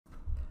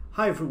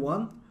Hi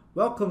everyone,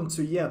 welcome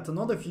to yet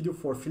another video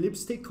for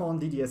Philip's take on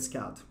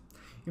DDS-CAD.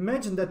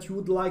 Imagine that you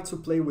would like to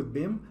play with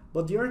BIM,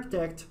 but the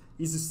architect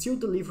is still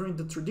delivering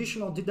the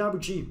traditional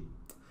DWG.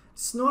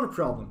 It's not a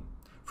problem.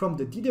 From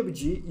the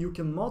DWG you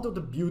can model the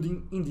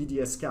building in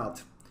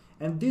DDS-CAD,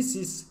 and this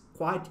is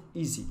quite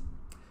easy.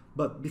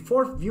 But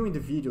before viewing the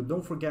video,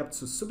 don't forget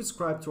to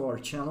subscribe to our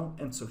channel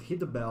and to hit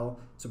the bell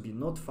to be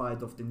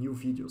notified of the new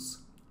videos.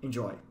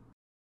 Enjoy!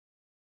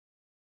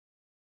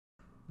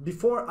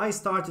 Before I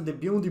start the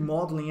building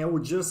modeling, I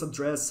will just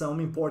address some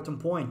important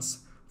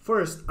points.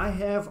 First, I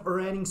have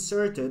already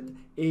inserted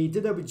a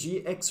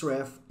DWG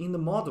XREF in the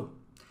model,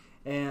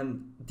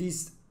 and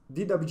this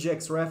DWG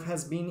XREF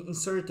has been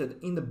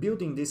inserted in the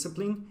building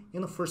discipline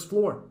in the first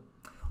floor.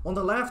 On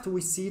the left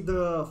we see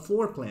the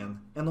floor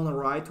plan, and on the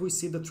right we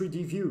see the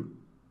 3D view.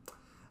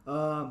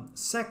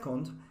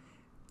 Second,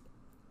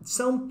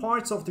 some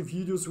parts of the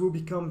videos will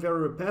become very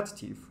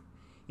repetitive.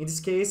 In this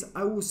case,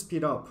 I will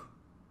speed up.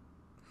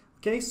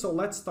 Okay, so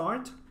let's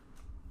start.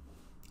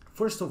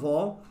 First of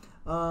all,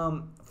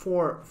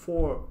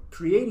 for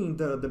creating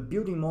the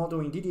building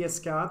model in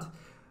DDS-CAD,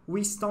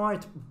 we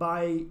start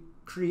by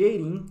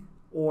creating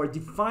or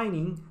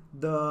defining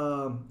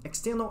the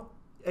external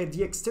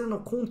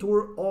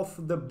contour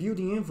of the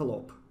building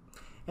envelope.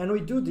 And we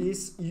do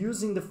this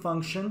using the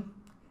function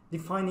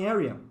define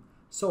area.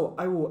 So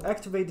I will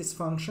activate this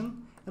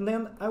function and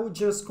then I will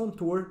just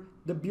contour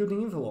the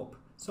building envelope.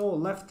 So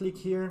left click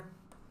here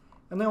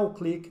and I will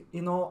click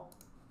in all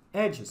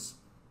edges.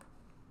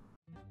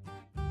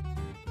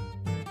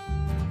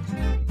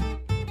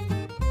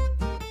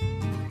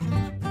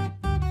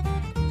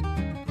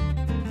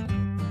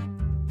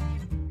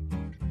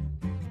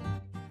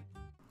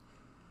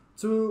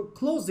 To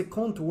close the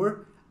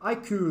contour, I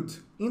could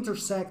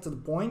intersect the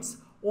points,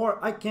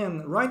 or I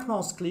can right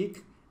mouse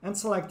click and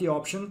select the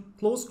option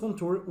Close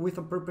Contour with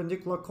a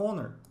perpendicular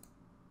corner.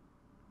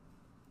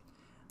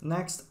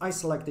 Next, I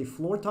select a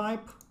floor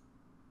type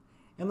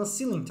and a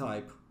ceiling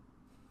type.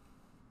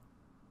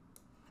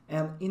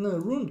 And in a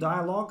room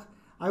dialog,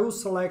 I will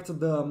select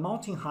the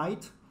mounting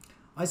height.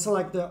 I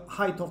select the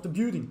height of the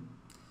building.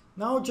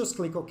 Now just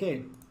click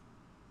OK.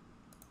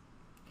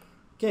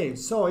 Okay,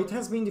 so it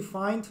has been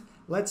defined.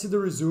 Let's see the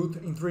result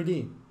in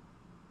 3D.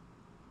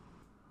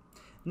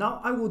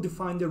 Now I will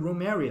define the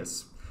room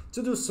areas.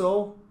 To do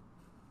so,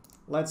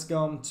 let's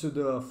go to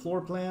the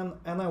floor plan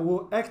and I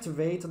will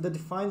activate the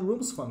define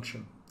rooms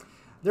function.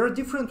 There are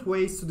different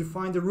ways to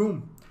define the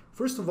room.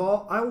 First of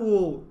all, I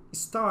will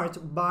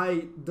start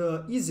by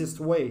the easiest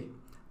way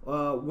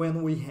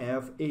when we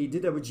have a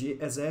DWG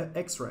as an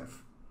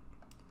XREF.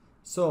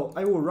 So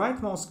I will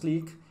right mouse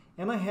click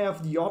and I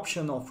have the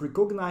option of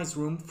recognize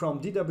room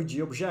from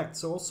DWG object.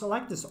 So I'll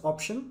select this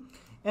option,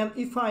 and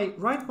if I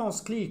right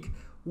mouse click,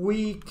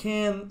 we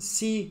can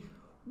see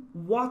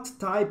what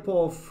type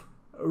of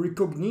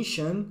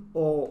recognition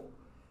or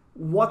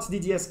what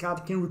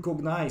DDS-CAD can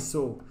recognize.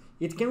 So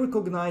it can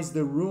recognize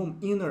the room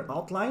inner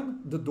outline,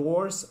 the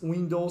doors,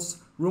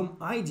 windows, room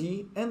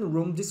ID, and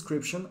room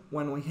description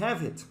when we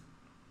have it.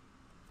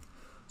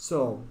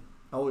 So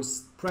I will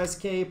press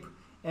escape,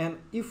 and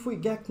if we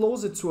get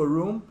closer to a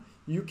room,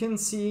 you can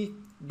see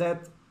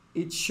that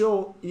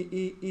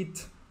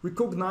it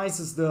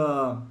recognizes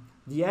the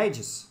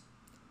edges.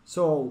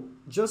 So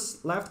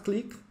just left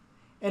click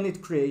and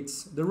it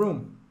creates the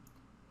room.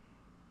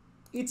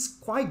 It's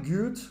quite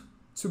good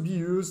to be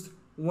used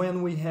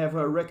when we have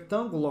a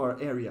rectangular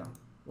area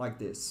like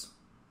this.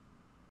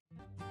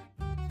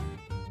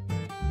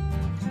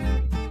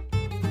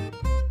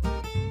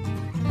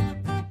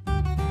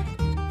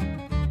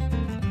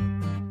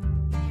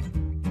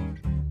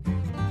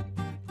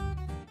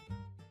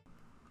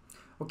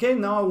 Okay,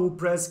 now I will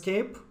press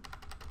escape.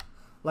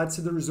 Let's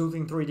see the result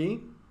in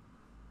 3D.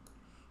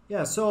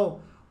 Yeah,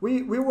 so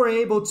we were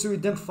able to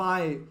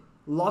identify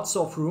lots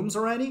of rooms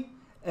already.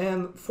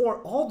 And for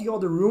all the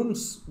other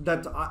rooms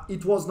that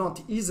it was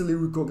not easily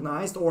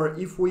recognized, or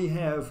if we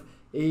have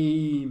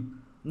a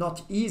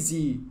not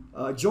easy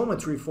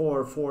geometry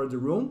for the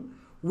room,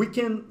 we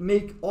can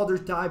make other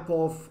type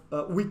of,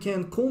 we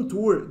can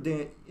contour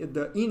the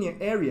inner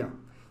area.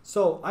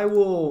 So I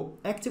will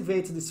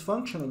activate this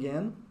function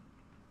again.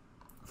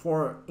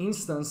 For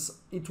instance,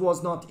 it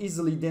was not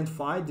easily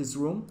identified, this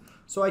room,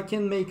 so I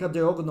can make a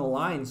diagonal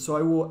line. So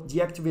I will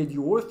deactivate the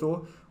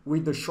ortho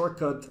with the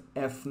shortcut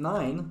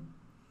F9,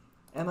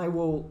 and I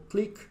will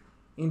click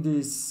in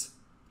these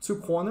two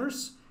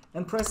corners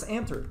and press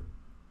enter,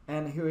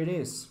 and here it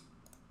is.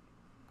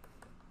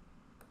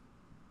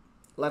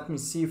 Let me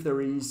see if there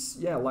is,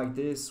 yeah, like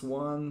this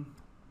one.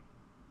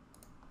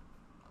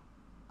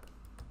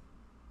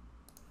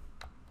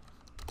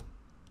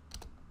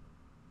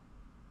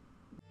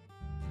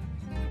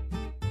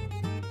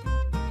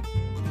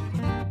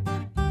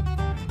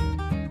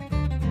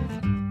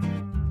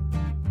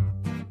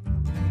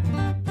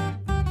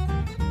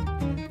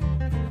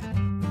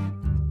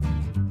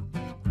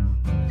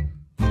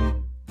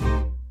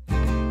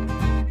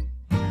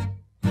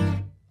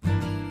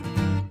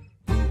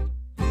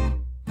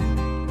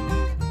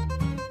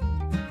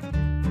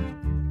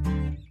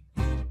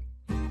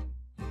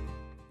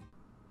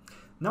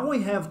 Now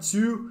we have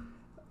two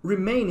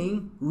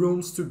remaining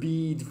rooms to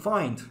be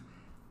defined.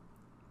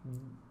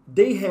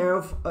 They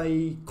have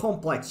a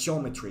complex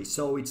geometry,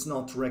 so it's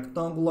not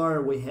rectangular,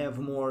 we have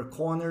more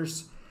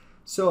corners.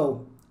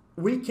 So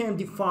we can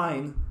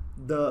define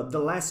the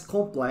less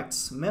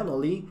complex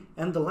manually,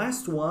 and the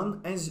last one,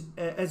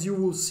 as you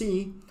will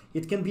see,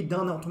 it can be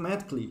done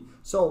automatically.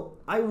 So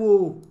I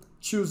will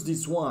choose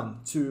this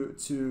one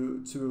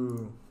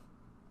to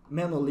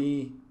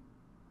manually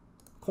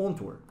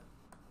contour.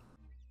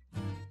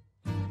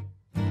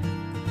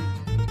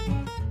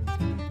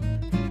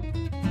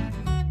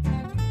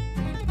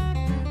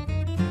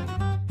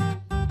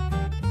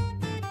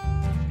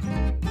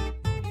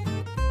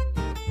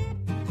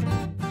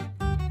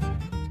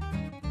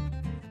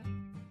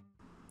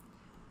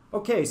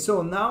 Okay,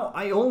 so now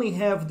I only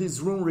have this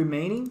room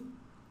remaining.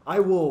 I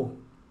will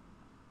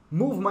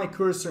move my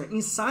cursor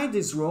inside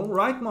this room,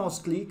 right mouse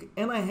click,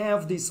 and I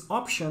have this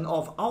option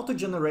of auto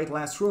generate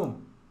last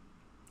room.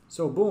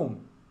 So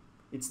boom,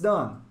 it's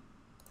done.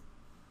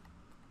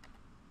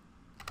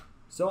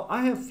 So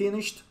I have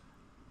finished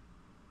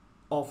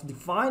of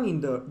defining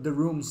the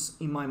rooms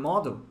in my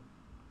model.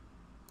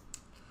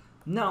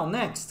 Now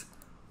next,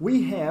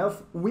 we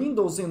have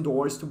windows and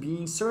doors to be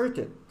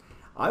inserted.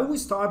 I will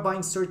start by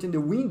inserting the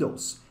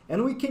windows,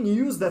 and we can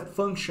use that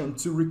function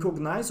to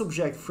recognize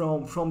objects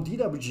from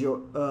DWG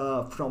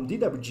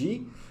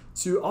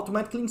to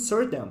automatically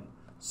insert them.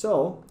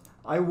 So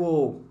I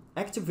will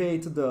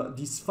activate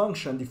this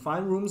function,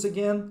 define rooms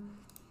again,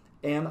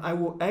 and I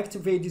will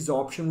activate this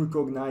option,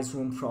 recognize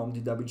room from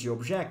DWG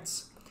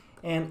objects.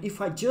 And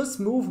if I just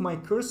move my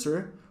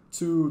cursor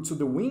to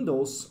the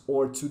windows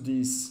or to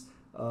this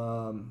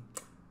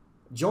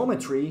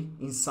geometry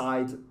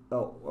inside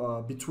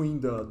between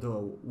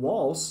the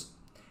walls,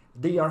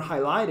 they are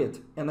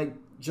highlighted, and I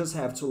just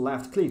have to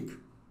left click.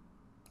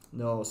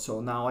 No,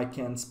 so now I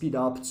can speed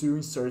up to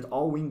insert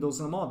all windows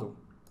in the model.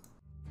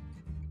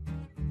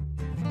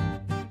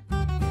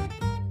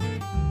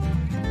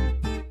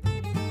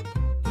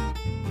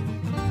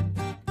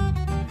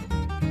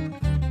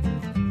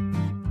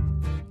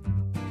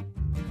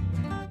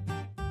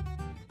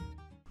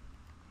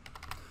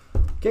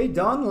 Okay,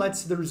 done.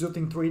 Let's see the result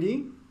in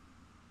 3D.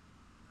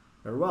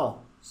 Very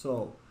well.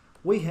 So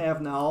we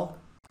have now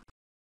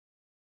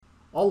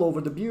all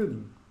over the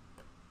building.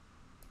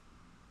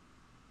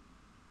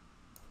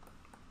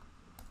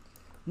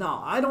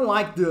 Now I don't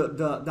like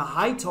the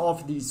height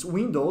of these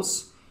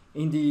windows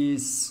in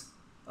this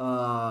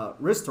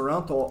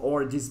restaurant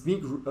or this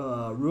big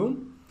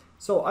room.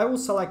 So I will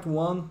select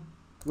one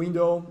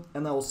window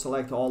and I will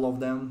select all of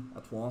them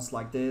at once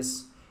like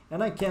this.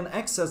 And I can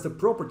access the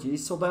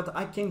properties so that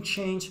I can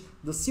change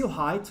the sill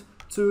height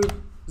to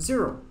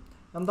 0.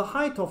 And the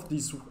height of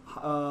these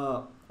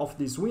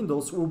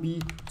windows will be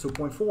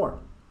 2.4.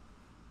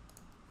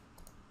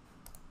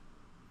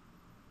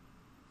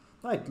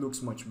 Now it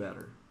looks much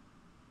better.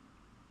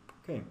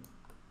 Okay.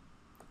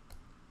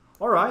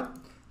 Alright,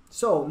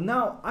 so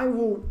now I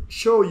will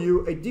show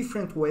you a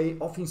different way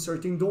of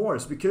inserting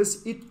doors,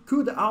 because it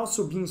could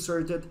also be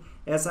inserted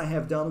as I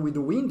have done with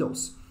the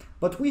windows.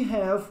 But we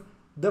have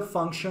the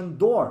function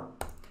door.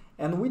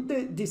 And with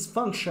this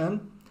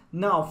function,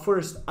 now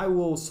first I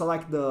will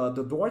select the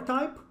door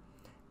type,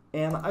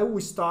 and I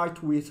will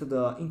start with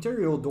the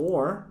interior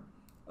door,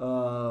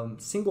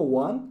 single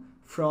one,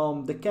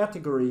 from the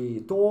category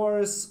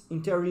doors,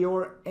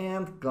 interior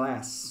and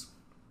glass.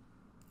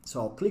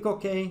 So I'll click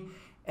OK,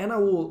 and I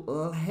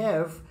will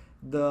have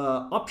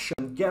the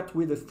option get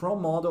with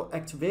from model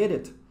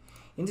activated.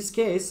 In this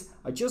case,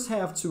 I just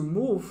have to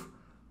move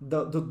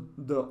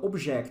the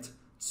object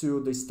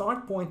to the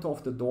start point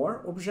of the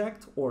door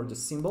object or the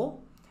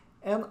symbol,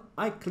 and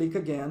I click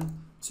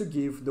again to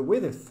give the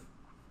width,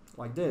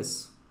 like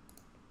this.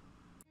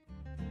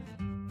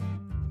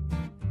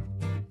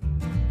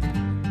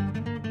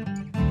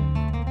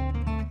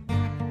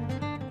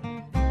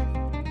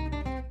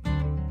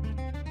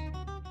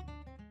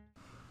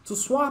 To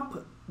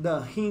swap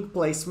the hinge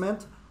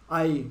placement,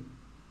 I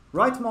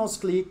right mouse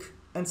click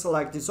and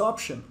select this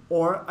option,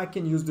 or I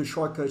can use the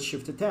shortcut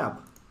Shift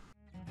Tab.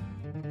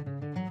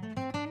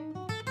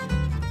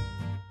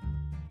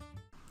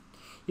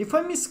 If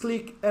I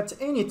misclick at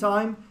any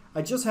time,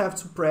 I just have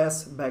to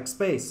press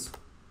backspace.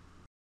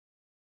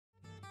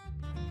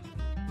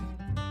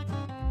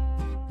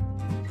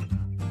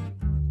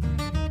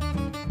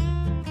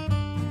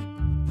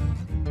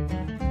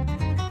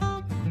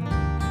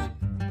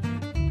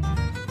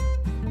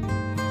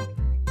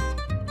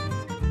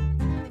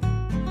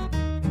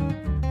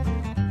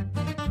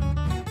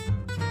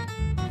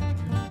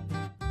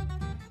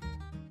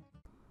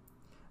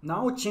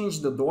 Now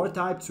change the door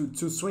type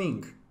to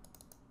swing.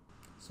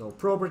 So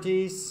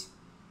properties,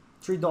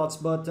 3 dots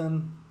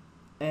button,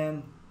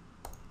 and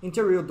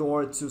interior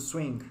door to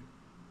swing.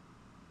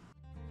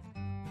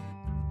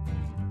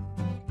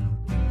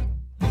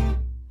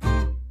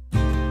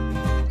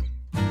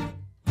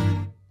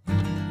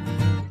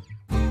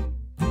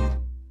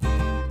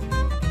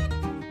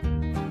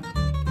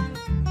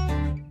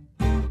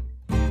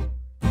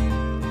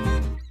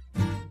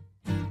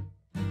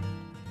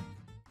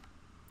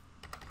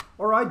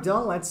 Alright,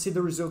 done. Let's see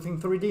the result in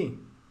 3D.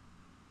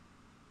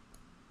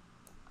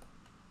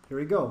 Here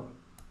we go.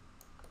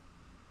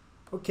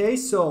 Okay,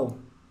 so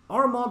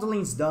our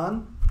modeling is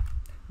done,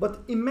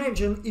 but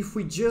imagine if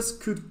we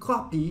just could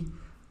copy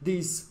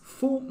this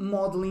full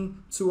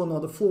modeling to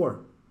another floor.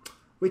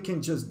 We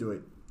can just do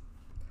it.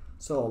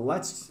 So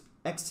let's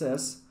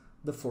access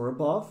the floor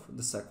above,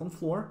 the second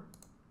floor.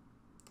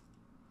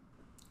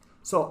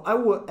 So I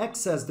will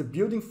access the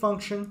building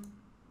function.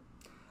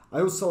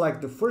 I will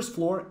select the first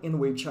floor in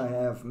which I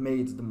have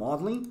made the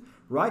modeling,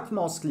 right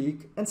mouse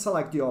click and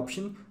select the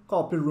option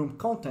copy room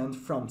content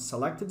from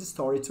selected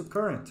story to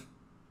current.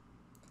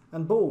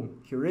 And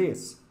boom, here it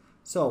is.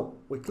 So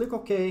we click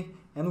OK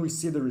and we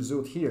see the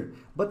result here.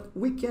 But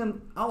we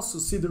can also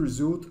see the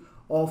result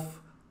of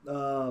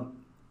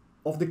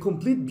the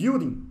complete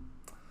building.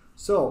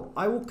 So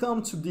I will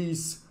come to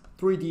this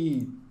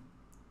 3D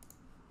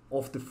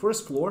of the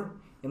first floor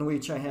in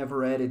which I have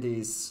already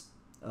this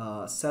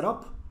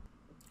setup.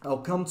 I'll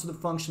come to the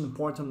function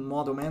important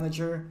model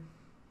manager,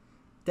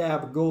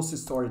 tab ghost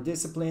story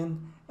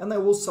discipline, and I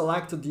will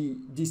select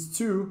these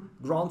two,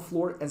 ground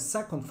floor and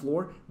second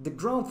floor. The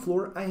ground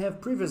floor I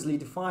have previously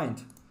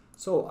defined.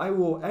 So I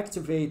will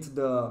activate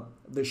the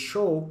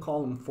show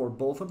column for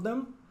both of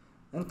them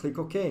and click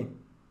OK.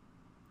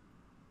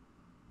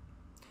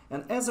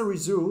 And as a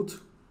result,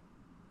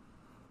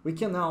 we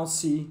can now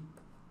see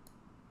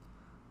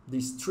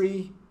these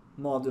three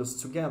models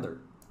together.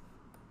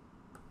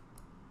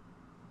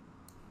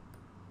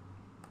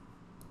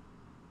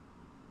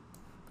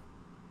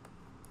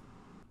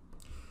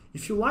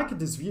 If you liked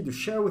this video,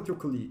 share with your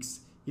colleagues.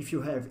 If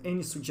you have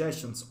any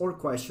suggestions or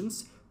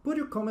questions, put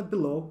your comment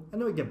below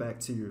and we'll get back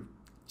to you.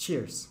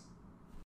 Cheers!